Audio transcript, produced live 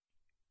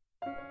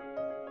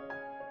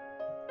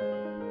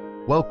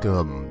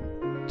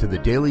Welcome to the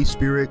Daily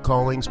Spirit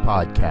Callings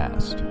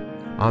Podcast.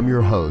 I'm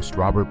your host,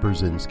 Robert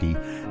Brzezinski,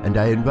 and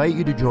I invite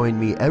you to join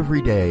me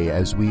every day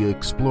as we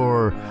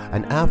explore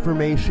an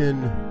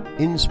affirmation,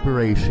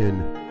 inspiration,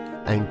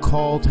 and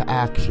call to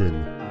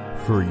action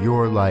for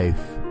your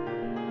life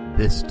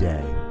this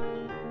day.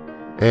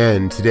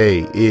 And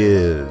today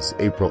is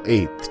April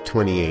 8th,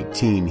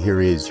 2018. Here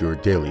is your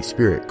Daily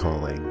Spirit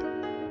Calling.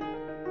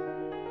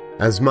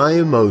 As my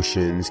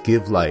emotions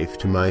give life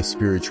to my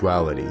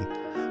spirituality,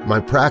 my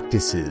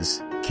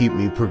practices keep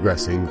me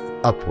progressing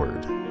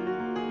upward.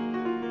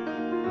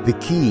 The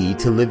key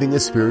to living a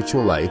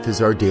spiritual life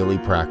is our daily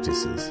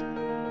practices.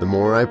 The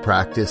more I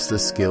practice the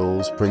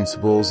skills,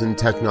 principles, and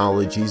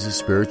technologies of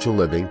spiritual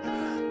living,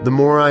 the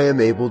more I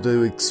am able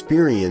to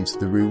experience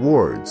the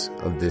rewards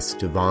of this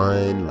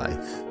divine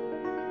life.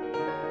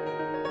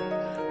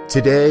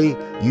 Today,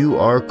 you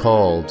are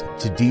called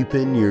to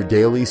deepen your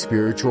daily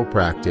spiritual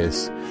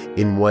practice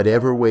in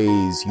whatever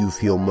ways you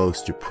feel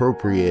most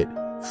appropriate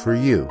for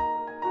you.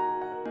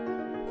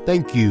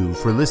 Thank you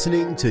for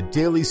listening to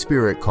Daily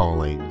Spirit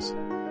Callings.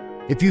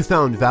 If you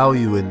found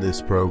value in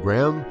this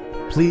program,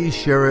 please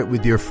share it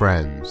with your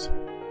friends.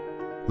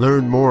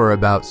 Learn more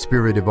about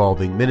Spirit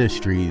Evolving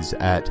Ministries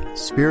at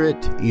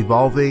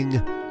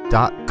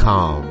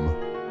spiritevolving.com.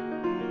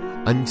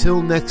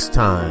 Until next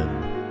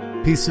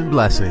time, peace and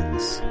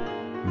blessings.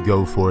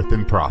 Go forth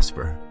and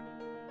prosper.